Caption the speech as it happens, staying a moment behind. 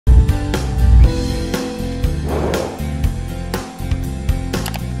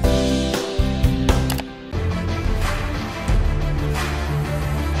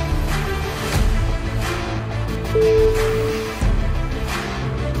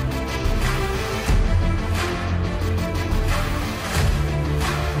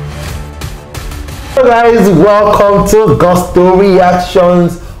Guys, welcome to Gusto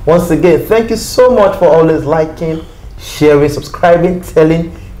Reactions. Once again, thank you so much for always liking, sharing, subscribing,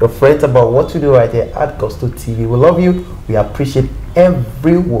 telling your friends about what we do right here at Gusto TV. We love you. We appreciate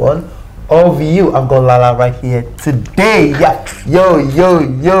every one of you. I've got Lala right here today. Yeah, yo,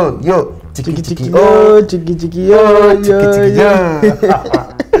 chiki chiki oh, chiki chiki oh, chiki chiki yo.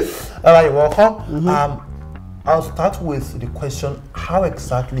 All right, welcome. I'll start with the question: how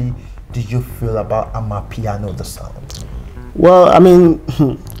exactly do you feel about Amapiano, the sound? Well, I mean,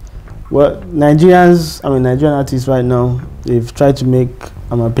 Nigerian artists right now, they've tried to make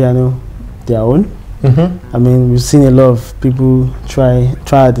Amapiano their own. I mean, we've seen a lot of people try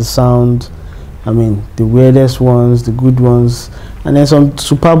the sound. I mean, the weirdest ones, the good ones, and then some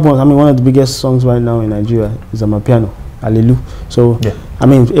superb ones. I mean, one of the biggest songs right now in Nigeria is Amapiano, Hallelujah. So, yeah. I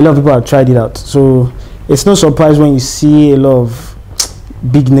mean, a lot of people have tried it out. So, it's no surprise when you see a lot of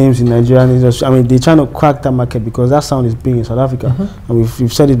big names in Nigeria. I mean, they're trying to crack that market because that sound is big in South Africa. And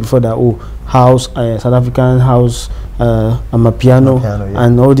we've said it before that, house, South African house, Amapiano, yeah,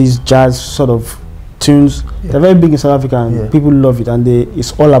 and all these jazz sort of tunes, yeah, they're very big in South Africa, and yeah, people love it. And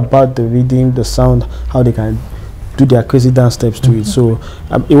it's all about the rhythm, the sound, how they can do their crazy dance steps to it. So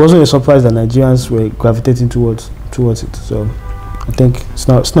it wasn't a surprise that Nigerians were gravitating towards it. So I think it's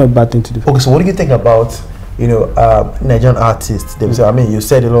not a bad thing to do. Okay, so what do you think about, you know, Nigerian artists? They say, I mean, you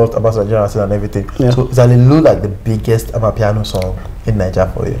said a lot about Nigerian artists and everything. Yeah. So is Hallelujah like the biggest Amapiano song in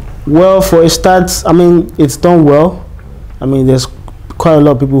Nigeria for you? Well, for a start, I mean, it's done well. I mean, there's quite a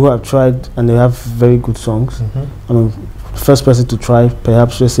lot of people who have tried and they have very good songs. I mean, first person to try,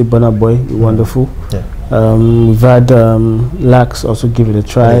 perhaps let's say Burna Boy, wonderful. Yeah. We've had Lax also give it a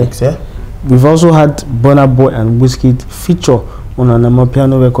try. Lyrics, yeah. We've also had Burna Boy and Wizkid feature on an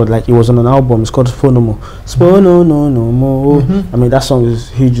Amapiano record, like it was on an album. It's called Sponomo. I mean, that song is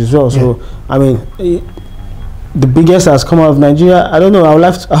huge as well. So yeah, I mean, the biggest has come out of Nigeria. I don't know. I would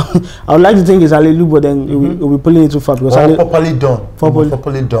like to think it's Hallelujah, but then it will be pulling it too far because properly done.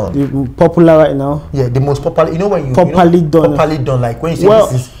 Properly done. Popular right now. Yeah, the most popular. You know when you properly done. Properly done. Like when you say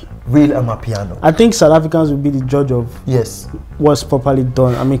this is real Amapiano. I think South Africans will be the judge of what's properly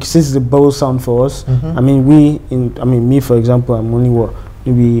done. I mean, since it's a bold sound for us. I mean, me for example, I'm only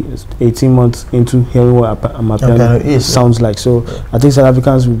maybe 18 months into hearing what Amapiano sounds like. So I think South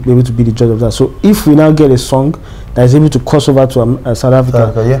Africans will be able to be the judge of that. So if we now get a song that is able to cross over to South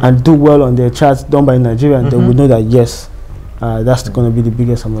Africa and do well on their charts done by Nigerian, then we know that yes, that's going to be the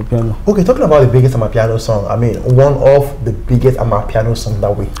biggest Amapiano. Okay, talking about the biggest Amapiano song, I mean, one of the biggest Amapiano songs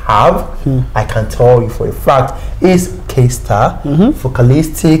that we have, I can tell you for a fact, is K-Star,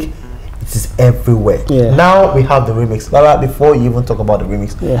 Focalistic. It is everywhere. Yeah. Now we have the remix. Lala, before you even talk about the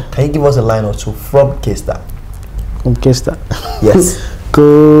remix, can you give us a line or two from K-Star? From K-Star? Yes.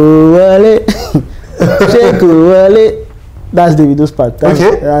 That's Davido's part. That's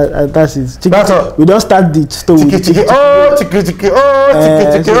it. That's all. We don't start the story.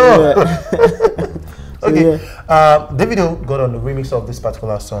 Okay. Davido got on the remix of this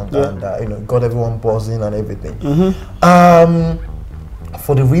particular song, and you know, got everyone buzzing and everything.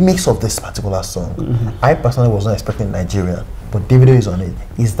 For the remix of this particular song, I personally was not expecting Nigeria, but Davido is on it.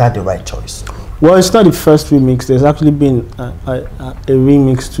 Is that the right choice? Well, it's not the first remix. There's actually been a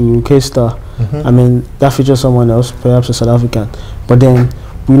remix to K-Star. I mean, that features someone else, perhaps a South African. But then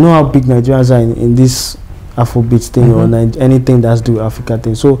we know how big Nigerians are in this Afrobeat thing or anything that's do Africa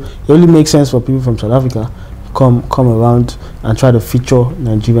thing. So it only makes sense for people from South Africa to come around and try to feature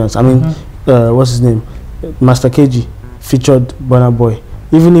Nigerians. I mean, what's his name? Master KG featured Burna Boy.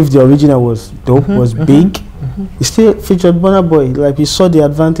 Even if the original was dope, was big, he still featured Burna Boy. Like, he saw the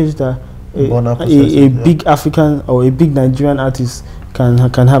advantage that a big African or a big Nigerian artist can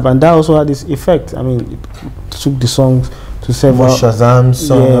have, and that also had this effect. I mean, it took the songs to several Shazam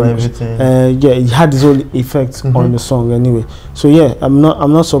song and everything. Yeah, it had this whole effect on the song anyway. So yeah, I'm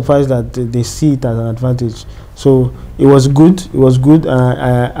not surprised that they see it as an advantage. So it was good. It was good, and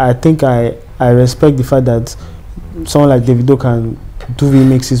I think I respect the fact that someone like Davido can do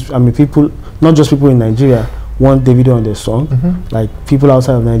remixes. I mean, people, not just people in Nigeria, want Davido on their song. Like, people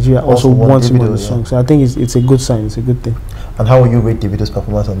outside of Nigeria also want him on the song. So I think it's a good sign. It's a good thing. And how will you rate Davido's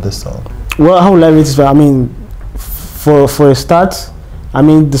performance on this song? Well, how will I rate it? I mean, for a start, I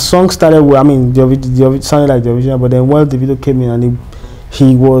mean, the song started with, I mean, the sounded like the original, but then while Davido came in and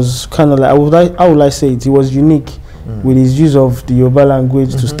he was kind of like, how would I say it? He was unique with his use of the Yoruba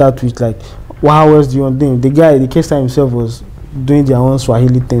language to start with. Like, how else do you want to do? The K-Star himself was doing their own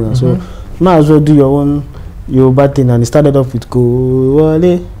Swahili thing, and so you might as well do your own Yoruba thing. And he started off with Go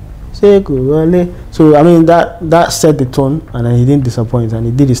Wale, So I mean that set the tone, and then he didn't disappoint, and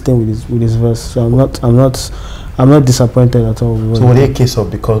he did his thing with his verse. So I'm not disappointed at all. So was it a case of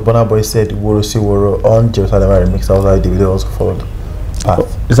because Burna Boy said "Woro Si Woro" on Jerusalem remix, that was why Davido also followed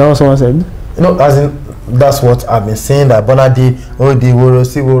path? Is that what someone said? No, as in that's what I've been saying, that Burna did the Woro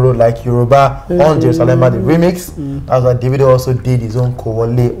Si Woro like Yoruba on Jerusalem the remix. That's why Davido also did his own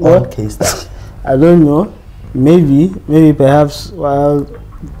Kowole on K-Star. I don't know. Maybe perhaps while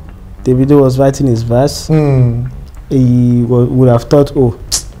Davido was writing his verse, he would have thought, oh,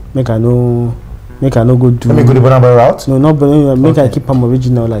 make I no go do. Let me go the Burna Boy route. No, not but make I keep him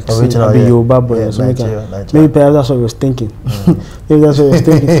original, like original, yeah. Yoruba boy. Yeah, so Nigeria. Maybe perhaps that's what he was thinking. Maybe that's what he was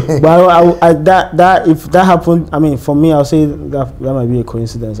thinking. But that if that happened, I mean, for me, I'll say that might be a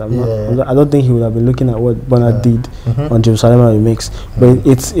coincidence. I don't think he would have been looking at what Burna did on Jerusalem remix. But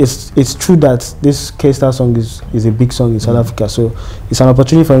it's true that this K-Star song is a big song in South Africa, so it's an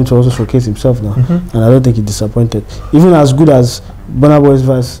opportunity for him to also showcase himself now, and I don't think he's disappointed. Even as good as Burna Boy's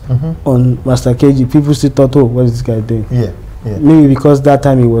verse on Master KG, people still thought, oh, what is this guy doing? Yeah. Maybe because that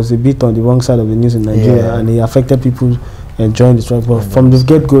time he was a bit on the wrong side of the news in Nigeria, and he affected people enjoying the track. But from the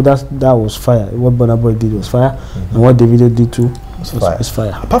get-go, that was fire. What Burna Boy did was fire, and what Davido did too was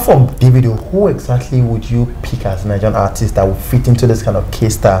fire. Apart from Davido, who exactly would you pick as a Nigerian artist that would fit into this kind of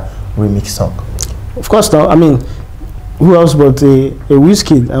K-Star remix song? Of course, now, I mean, who else but a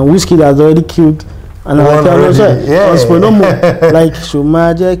Wizkid? And Wizkid has already killed. And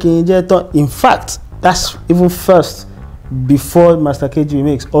in fact, that's even first before Master KG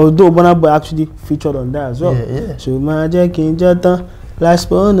remix. Although Burna Boy actually featured on that as well. That's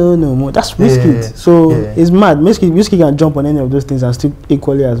Wizkid. So it's mad. Wizkid can jump on any of those things and still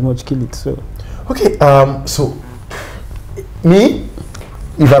equally as much kill it. So okay, so me,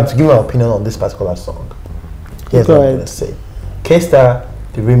 if I'm to give my opinion on this particular song, here's what I'm gonna say. K-Star,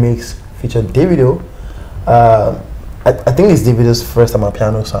 the remix, featured Davido. I think it's Davido's first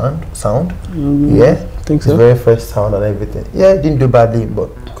piano sound. Yeah, I think so. His very first sound and everything. Yeah, didn't do badly, but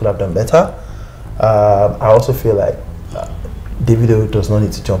could have done better. I also feel like Davido does not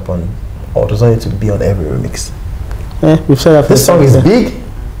need to jump on, or does not need to be on every remix. Yeah, we've said that. This song is big,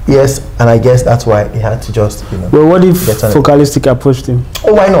 yes, and I guess that's why he had to just, Well, what if Focalistic approached him?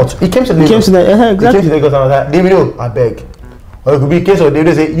 Oh, why not? He came to Lagos. Exactly. He came to Lagos and I was like, Davido, I beg. Or it could be a case of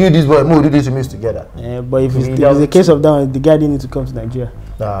they say, you this boy, we do this remix together. But if it's a case of that one, the guy didn't need to come to Nigeria.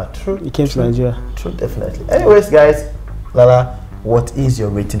 True. He came to Nigeria. True, definitely. Anyways, guys, Lala, what is your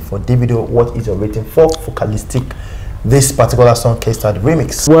rating for Davido? What is your rating for Focalistic? This particular song, K-Star, the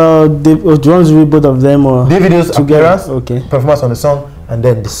remix. Well, do you want to read both of them or Davido's appearance, okay, performance on the song, and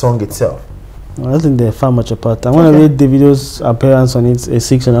then the song itself? Well, I don't think they're far much apart. I want to rate Davido's appearance on it a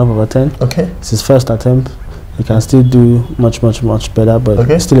 6.5 over 10. Okay. It's his first attempt. He can still do much better, but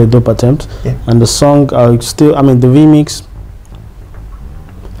it's still a dope attempt. Yeah. And the song, the remix,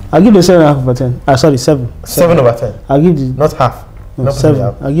 I'll give it a 7.5 over 10. Sorry, 7. 7 over 10. I'll give it not half. No, 7.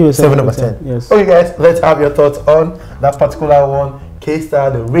 I'll give it a 7 over 10. Yes. Okay, guys, let's have your thoughts on that particular one. K-Star,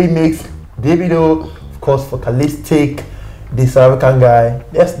 the remix, Davido, of course, Focalistic, the South African guy.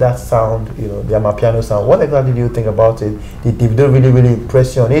 Yes, that sound, the Amapiano sound. What exactly do you think about it? Did Davido really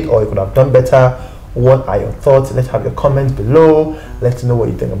impress you on it, or you could have done better? What are your thoughts? Let's have your comments below. Let's know what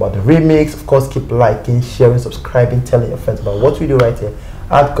you think about the remix. Of course, keep liking, sharing, subscribing, telling your friends about what we do right here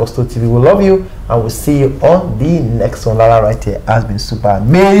at Gusto TV. We love you, and we'll see you on the next one. Lala right here has been super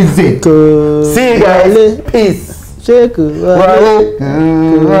amazing. See you guys. Peace.